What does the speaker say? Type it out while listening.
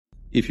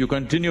If you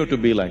continue to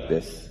be like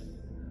this,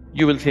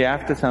 you will see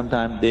after some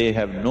time they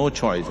have no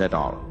choice at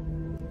all.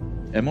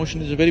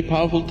 Emotion is a very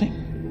powerful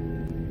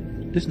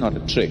thing. This is not a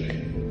trick.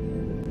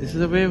 This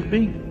is a way of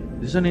being.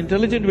 This is an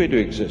intelligent way to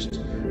exist.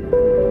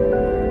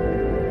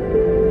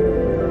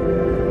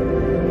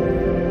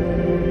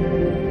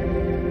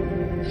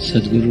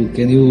 Sadhguru,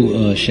 can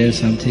you share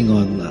something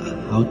on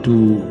how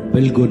to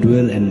build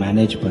goodwill and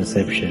manage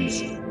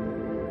perceptions?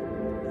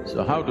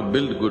 So how to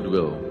build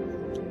goodwill?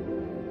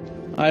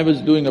 I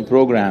was doing a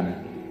program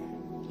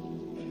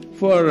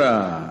for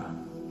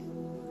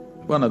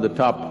one of the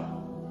top,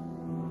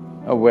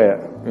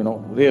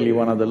 really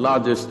one of the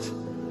largest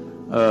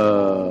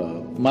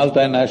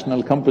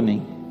multinational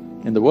company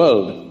in the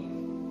world.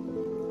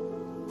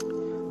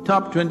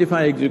 Top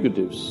 25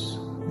 executives.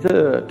 It's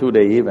a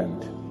two-day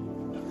event.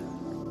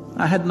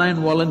 I had 9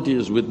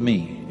 volunteers with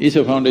me.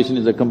 Isha Foundation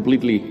is a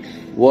completely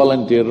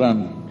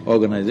volunteer-run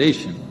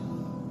organization.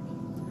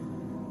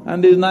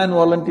 And these 9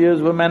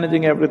 volunteers were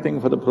managing everything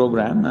for the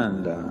program,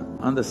 and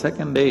on the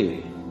second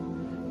day,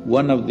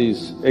 one of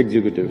these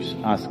executives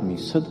asked me,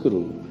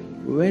 Sadhguru,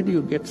 where do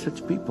you get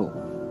such people?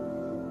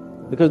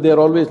 Because they are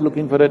always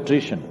looking for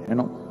attrition,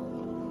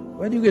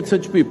 Where do you get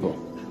such people?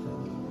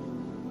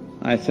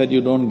 I said,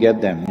 you don't get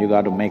them, you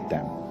got to make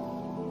them.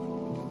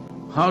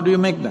 How do you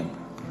make them?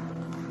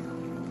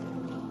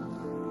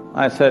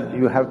 I said,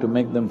 you have to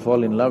make them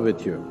fall in love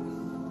with you.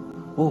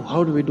 Oh,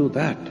 how do we do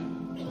that?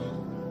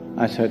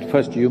 I said,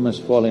 first you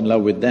must fall in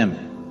love with them.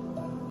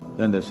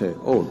 Then they say,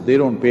 oh, they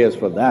don't pay us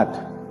for that.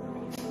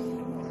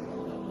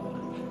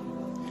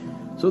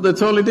 So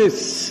that's all it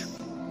is.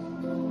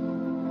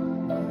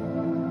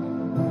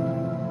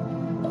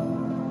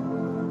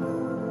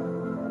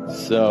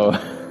 So,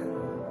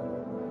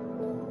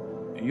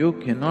 you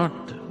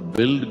cannot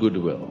build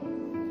goodwill.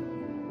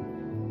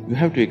 You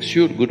have to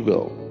exude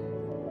goodwill.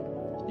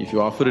 If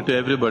you offer it to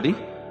everybody,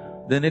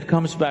 then it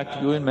comes back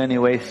to you in many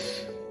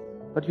ways.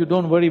 But you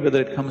don't worry whether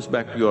it comes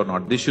back to you or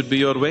not. This should be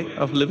your way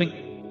of living.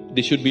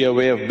 This should be a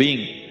way of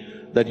being,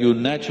 that you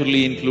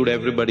naturally include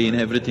everybody in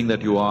everything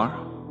that you are.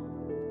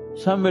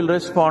 Some will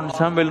respond,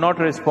 some will not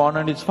respond,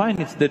 and it's fine,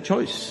 it's their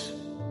choice.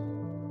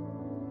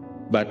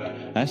 But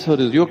as far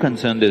as you're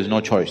concerned, there's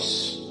no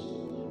choice.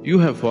 You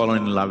have fallen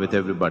in love with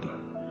everybody.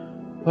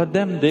 For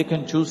them, they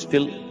can choose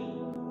still,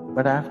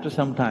 but after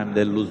some time,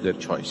 they'll lose their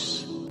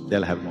choice.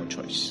 They'll have no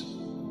choice.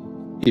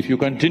 If you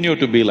continue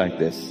to be like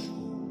this,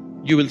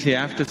 you will see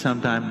after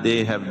some time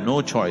they have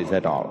no choice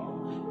at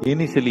all.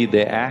 Initially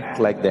they act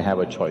like they have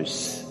a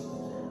choice,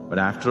 but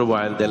after a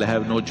while they'll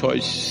have no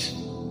choice.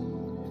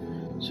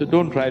 So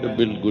don't try to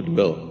build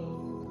goodwill.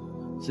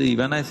 See,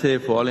 when I say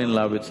fall in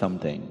love with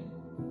something,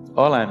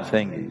 all I'm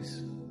saying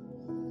is,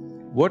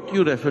 what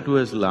you refer to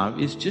as love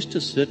is just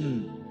a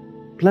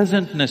certain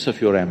pleasantness of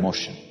your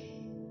emotion.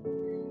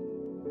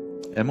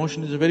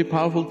 Emotion is a very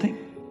powerful thing.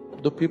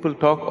 Though people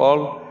talk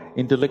all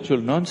intellectual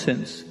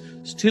nonsense,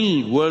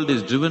 still world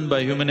is driven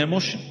by human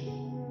emotion.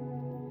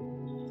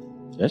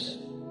 Yes?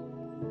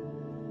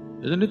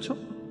 Isn't it so?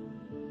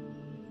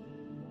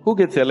 Who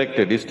gets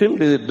elected is still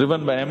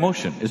driven by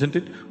emotion, isn't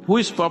it? Who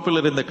is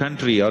popular in the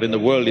country or in the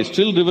world is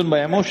still driven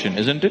by emotion,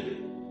 isn't it?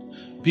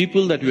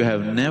 People that you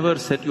have never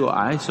set your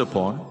eyes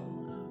upon,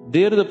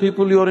 they are the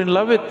people you are in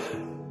love with.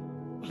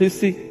 Please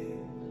see.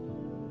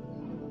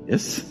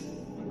 Yes?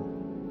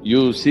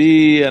 You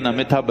see an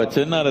Amitabh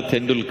Bachchan or a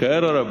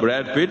Tendulkar or a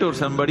Brad Pitt or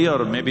somebody,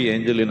 or maybe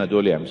Angelina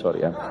Jolie, I'm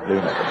sorry, I'm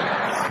leaving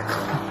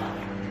that.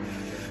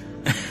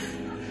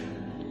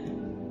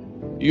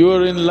 You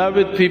are in love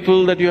with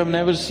people that you have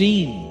never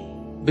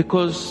seen,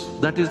 because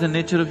that is the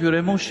nature of your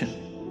emotion.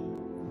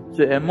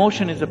 So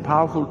emotion is a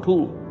powerful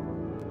tool.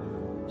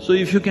 So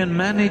if you can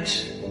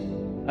manage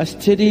a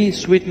steady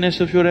sweetness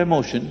of your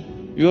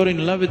emotion, you are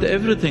in love with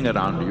everything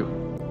around you.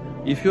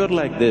 If you are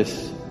like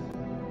this,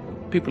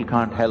 people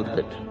can't help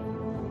it,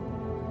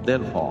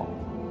 they'll fall.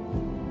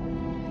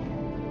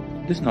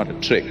 This is not a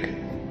trick,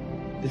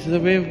 this is a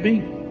way of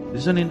being.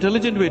 This is an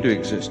intelligent way to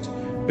exist,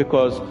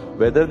 because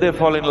whether they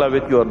fall in love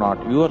with you or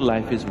not, your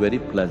life is very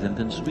pleasant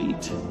and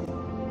sweet.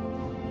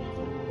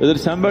 Whether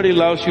somebody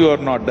loves you or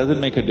not doesn't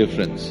make a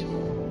difference.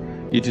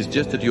 It is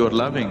just that you are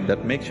loving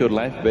that makes your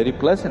life very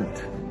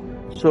pleasant.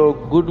 So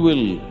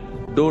goodwill,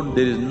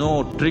 there is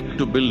no trick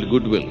to build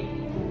goodwill.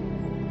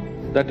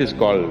 That is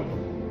called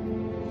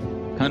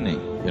cunning,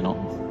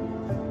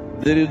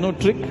 There is no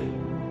trick.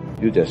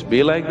 You just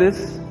be like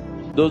this.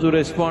 Those who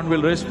respond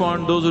will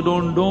respond, those who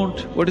don't.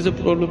 What is the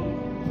problem?